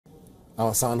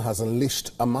Our sun has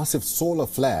unleashed a massive solar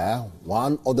flare,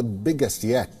 one of the biggest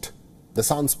yet. The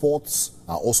sunspots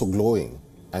are also glowing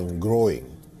and growing,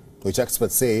 which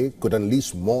experts say could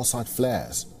unleash more such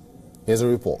flares. Here's a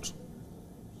report.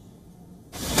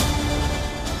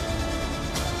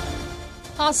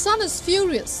 Our sun is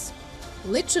furious.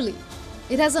 Literally,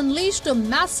 it has unleashed a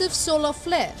massive solar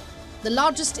flare, the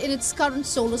largest in its current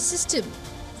solar system,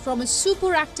 from a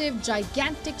superactive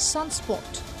gigantic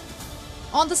sunspot.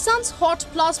 On the sun's hot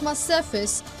plasma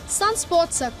surface,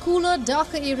 sunspots are cooler,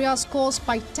 darker areas caused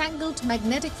by tangled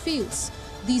magnetic fields.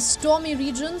 These stormy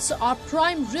regions are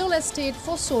prime real estate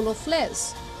for solar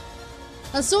flares.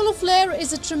 A solar flare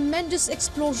is a tremendous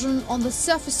explosion on the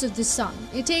surface of the sun.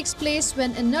 It takes place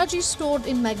when energy stored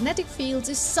in magnetic fields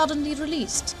is suddenly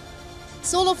released.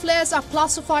 Solar flares are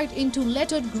classified into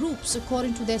lettered groups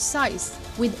according to their size,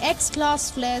 with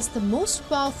X-class flares the most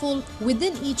powerful.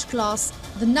 Within each class,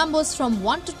 the numbers from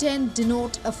 1 to 10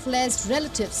 denote a flare's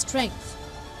relative strength.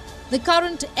 The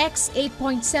current X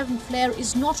 8.7 flare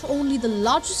is not only the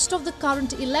largest of the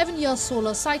current 11-year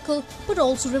solar cycle, but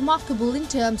also remarkable in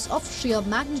terms of sheer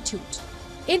magnitude.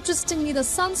 Interestingly, the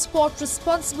sunspot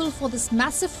responsible for this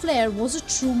massive flare was a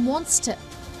true monster.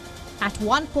 At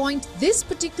one point, this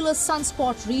particular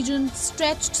sunspot region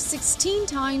stretched 16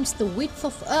 times the width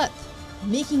of Earth,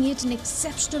 making it an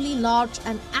exceptionally large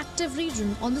and active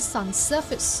region on the sun's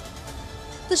surface.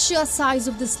 The sheer size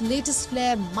of this latest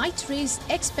flare might raise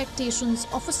expectations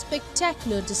of a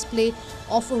spectacular display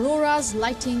of auroras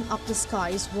lighting up the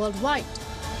skies worldwide.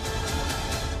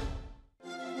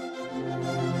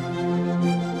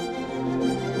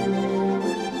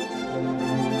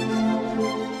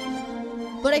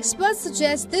 But experts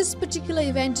suggest this particular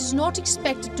event is not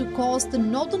expected to cause the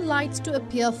northern lights to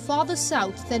appear farther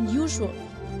south than usual.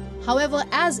 However,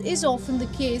 as is often the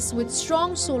case with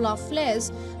strong solar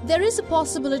flares, there is a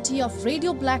possibility of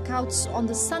radio blackouts on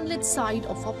the sunlit side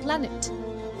of our planet.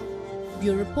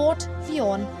 Bureau Report,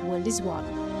 WION World is One.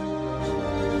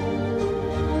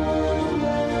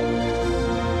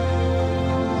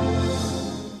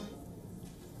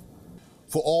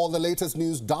 For all the latest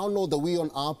news, download the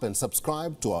WION app and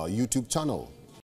subscribe to our YouTube channel.